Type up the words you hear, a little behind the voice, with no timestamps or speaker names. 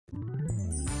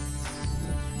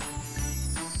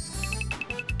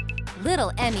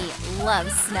Little Emmy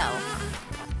loves snow.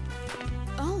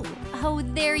 Oh,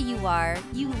 there you are.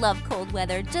 You love cold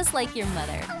weather just like your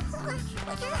mother.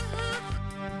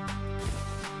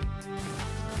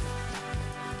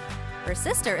 Her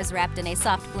sister is wrapped in a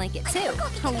soft blanket too.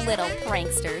 Little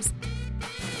pranksters.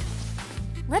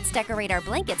 Let's decorate our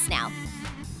blankets now.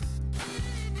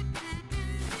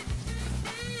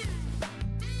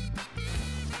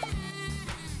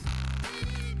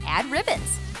 Add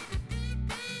ribbons.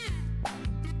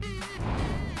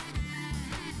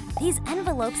 These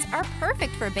envelopes are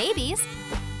perfect for babies.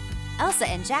 Elsa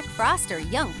and Jack Frost are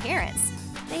young parents.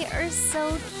 They are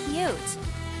so cute.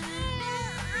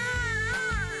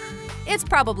 It's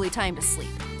probably time to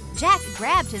sleep. Jack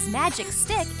grabbed his magic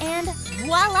stick and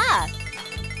voila!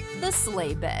 The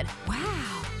sleigh bed.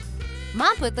 Wow!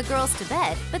 Mom put the girls to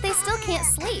bed, but they still can't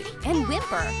sleep and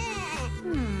whimper.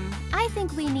 I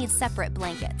think we need separate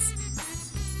blankets.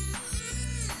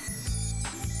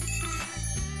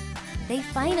 They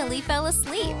finally fell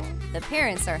asleep. The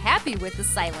parents are happy with the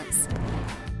silence.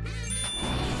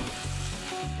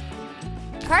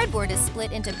 Cardboard is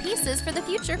split into pieces for the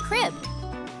future crib.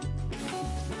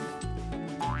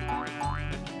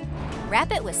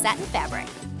 Wrap it with satin fabric.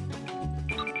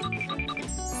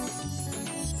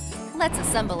 Let's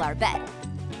assemble our bed.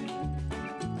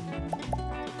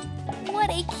 What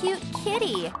a cute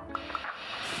kitty!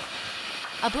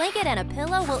 A blanket and a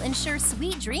pillow will ensure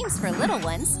sweet dreams for little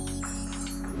ones.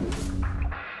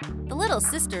 The little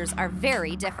sisters are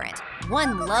very different.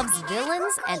 One loves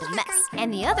villains and mess,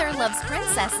 and the other loves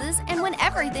princesses and when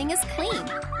everything is clean.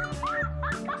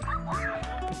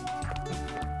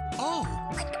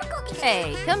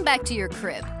 Hey, come back to your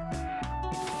crib.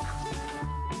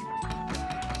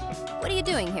 What are you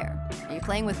doing here? Are you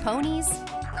playing with ponies?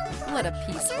 What a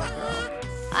peaceful girl.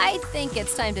 I think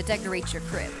it's time to decorate your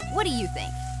crib. What do you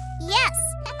think? Yes!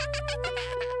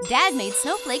 Dad made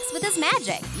snowflakes with his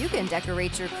magic. You can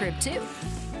decorate your crib too.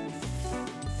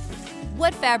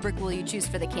 What fabric will you choose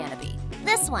for the canopy?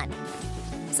 This one.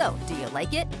 So, do you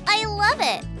like it? I love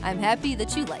it! I'm happy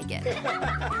that you like it.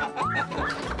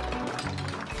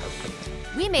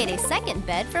 We made a second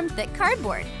bed from thick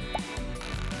cardboard.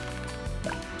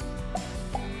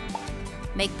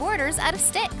 Make borders out of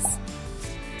sticks.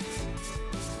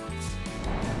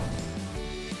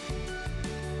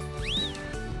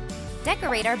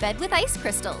 Decorate our bed with ice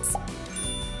crystals.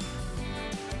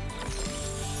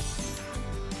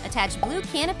 Attach blue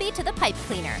canopy to the pipe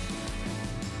cleaner.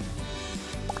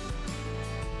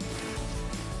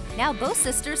 Now both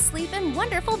sisters sleep in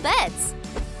wonderful beds.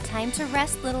 Time to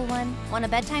rest, little one. Want a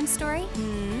bedtime story?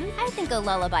 I think a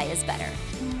lullaby is better.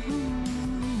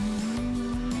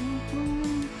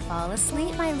 Fall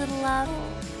asleep, my little love.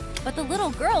 But the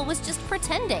little girl was just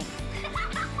pretending.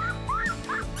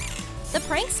 The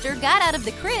prankster got out of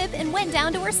the crib and went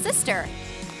down to her sister.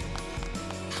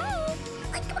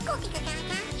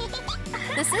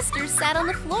 The sisters sat on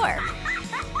the floor.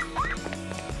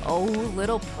 Oh,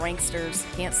 little pranksters.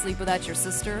 Can't sleep without your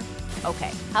sister?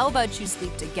 Okay, how about you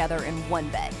sleep together in one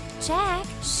bed? Jack,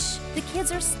 shh, the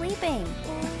kids are sleeping.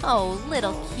 Oh,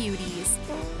 little cuties.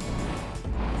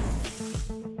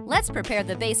 Let's prepare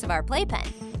the base of our playpen.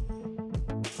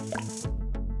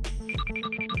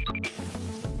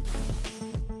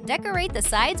 Decorate the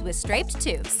sides with striped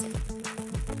tubes.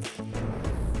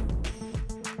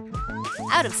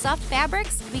 Out of soft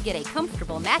fabrics, we get a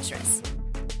comfortable mattress.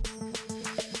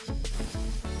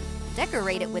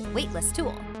 Decorate it with weightless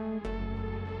tulle.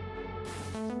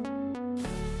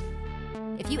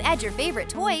 If you add your favorite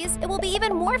toys, it will be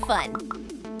even more fun.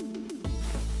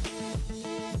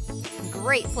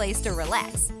 Great place to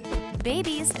relax.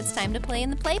 Babies, it's time to play in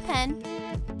the playpen.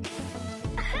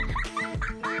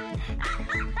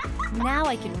 Now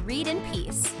I can read in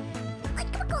peace.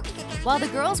 While the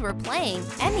girls were playing,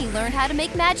 Emmy learned how to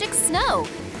make magic snow.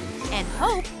 And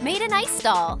Hope made an ice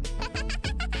doll.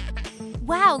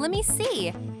 Wow, let me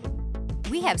see.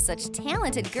 We have such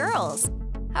talented girls.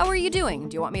 How are you doing?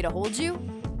 Do you want me to hold you?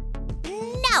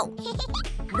 No!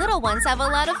 Little ones have a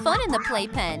lot of fun in the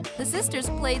playpen. The sisters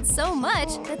played so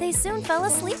much that they soon fell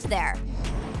asleep there.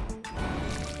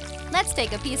 Let's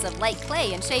take a piece of light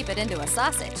clay and shape it into a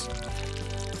sausage.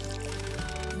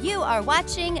 You are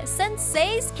watching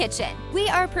Sensei's Kitchen. We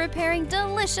are preparing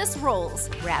delicious rolls.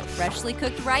 Wrap freshly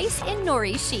cooked rice in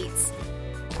nori sheets.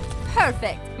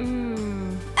 Perfect!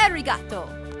 Arigato!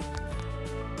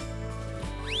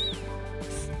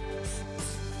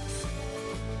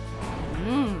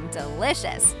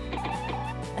 Delicious!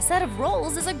 A set of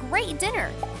rolls is a great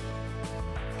dinner.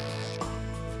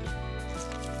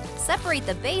 Separate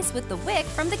the base with the wick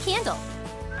from the candle.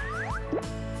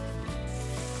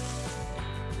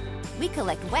 We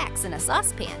collect wax in a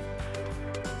saucepan.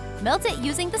 Melt it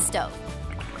using the stove.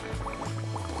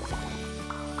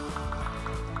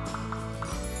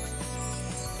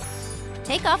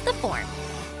 Take off the form.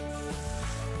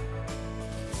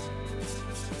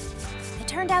 It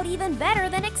turned out even better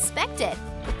than expected.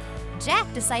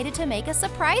 Jack decided to make a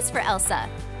surprise for Elsa.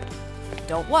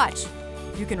 Don't watch.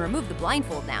 You can remove the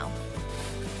blindfold now.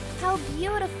 How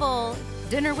beautiful!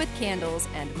 Dinner with candles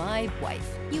and my wife.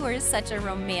 You are such a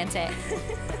romantic.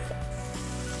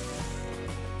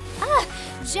 Ah,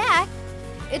 Jack!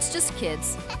 It's just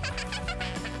kids.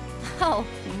 Oh,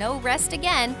 no rest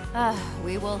again.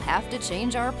 We will have to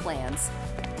change our plans.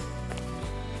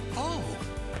 Oh.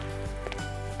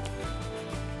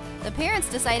 The parents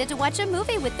decided to watch a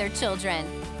movie with their children.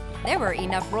 There were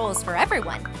enough roles for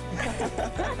everyone.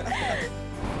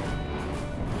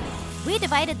 We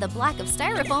divided the block of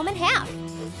styrofoam in half.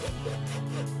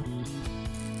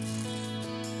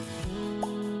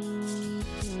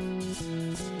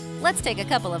 Let's take a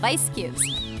couple of ice cubes.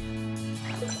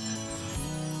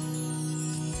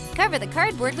 Cover the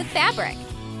cardboard with fabric.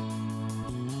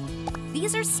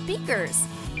 These are speakers.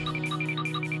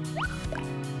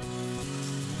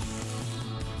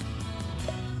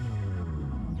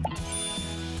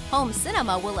 Home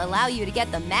cinema will allow you to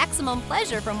get the maximum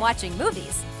pleasure from watching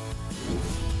movies.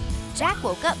 Jack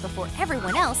woke up before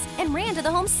everyone else and ran to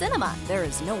the home cinema. There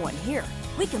is no one here.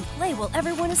 We can play while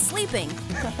everyone is sleeping.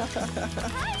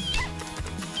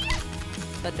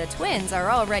 But the twins are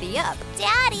already up.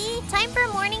 Daddy, time for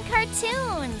morning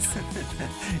cartoons.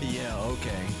 Yeah,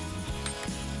 okay.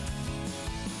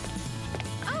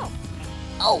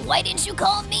 Oh, why didn't you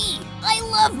call me? I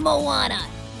love Moana.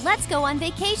 Let's go on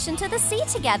vacation to the sea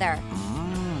together.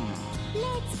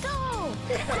 Let's go.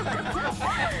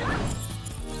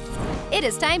 It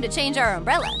is time to change our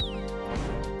umbrella.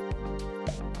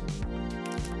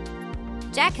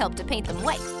 Jack helped to paint them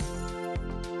white.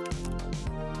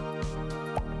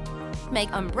 Make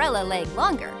umbrella leg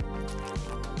longer.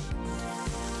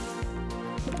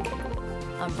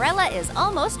 Umbrella is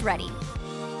almost ready.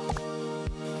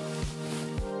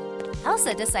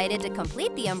 Elsa decided to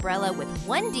complete the umbrella with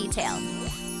one detail.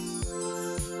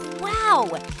 Wow!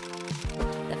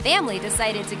 The family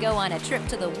decided to go on a trip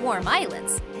to the warm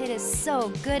islands. It is so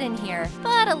good in here,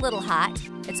 but a little hot.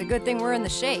 It's a good thing we're in the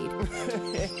shade.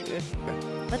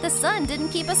 But the sun didn't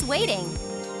keep us waiting.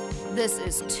 This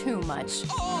is too much.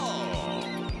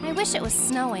 I wish it was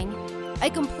snowing. I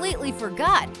completely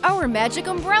forgot our magic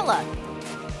umbrella.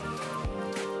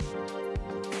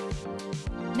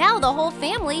 Now the whole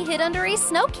family hid under a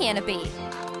snow canopy.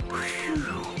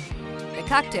 The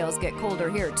cocktails get colder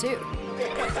here too.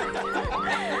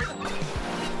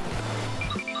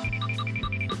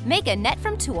 Make a net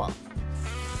from tulle.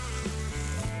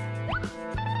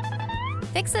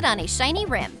 Fix it on a shiny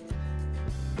rim.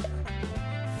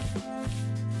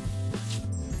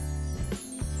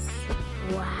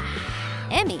 Wow.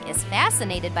 Emmy is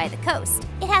fascinated by the coast.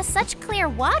 It has such clear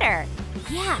water.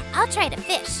 Yeah, I'll try to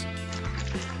fish.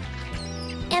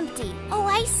 Empty. Oh,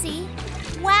 I see.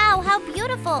 Wow, how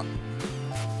beautiful.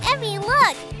 Emmy,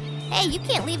 look. Hey, you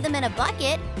can't leave them in a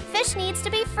bucket. Fish needs to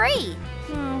be free.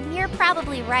 You're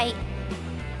probably right.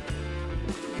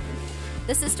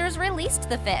 The sisters released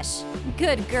the fish.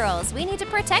 Good girls, we need to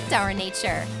protect our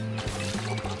nature.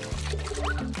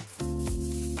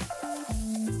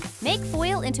 Make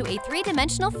foil into a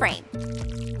three-dimensional frame.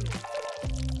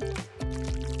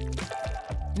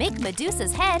 Make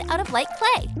Medusa's head out of light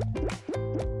clay.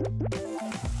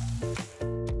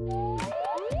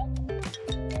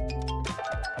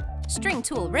 String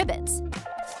tulle ribbons.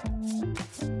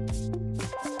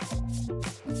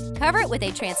 Cover it with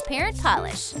a transparent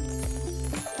polish.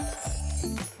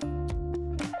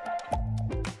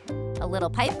 A little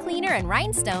pipe cleaner and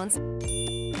rhinestones.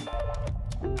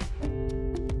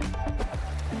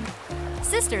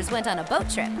 Sisters went on a boat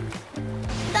trip.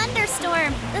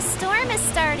 Thunderstorm. The storm is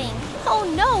starting. Oh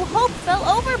no, Hope fell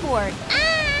overboard.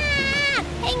 Ah!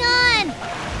 Hang on.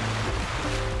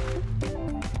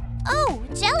 Oh,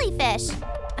 jellyfish.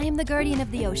 I am the guardian of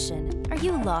the ocean. Are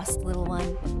you lost, little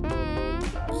one?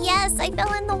 Yes, I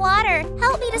fell in the water.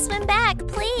 Help me to swim back,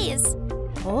 please.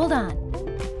 Hold on.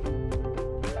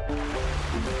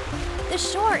 The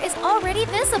shore is already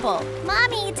visible.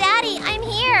 Mommy, Daddy, I'm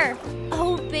here.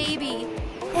 Oh, baby.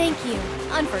 Thank you.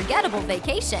 Unforgettable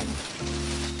vacation.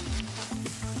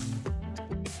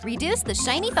 Reduce the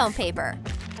shiny foam paper.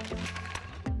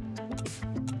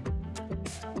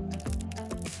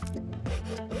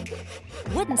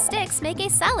 Wooden sticks make a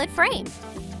solid frame.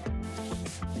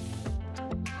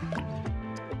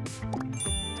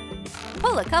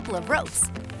 Pull a couple of ropes.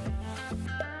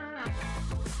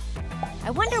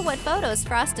 I wonder what photos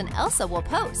Frost and Elsa will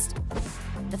post.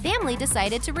 The family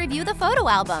decided to review the photo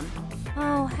album.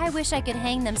 Oh, I wish I could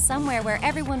hang them somewhere where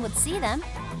everyone would see them.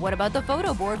 What about the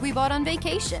photo board we bought on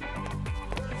vacation?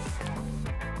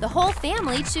 The whole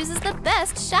family chooses the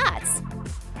best shots.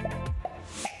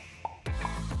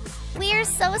 We're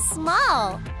so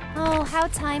small. Oh, how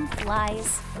time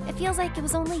flies. It feels like it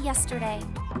was only yesterday.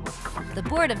 The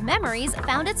board of memories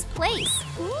found its place.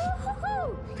 Woohoo!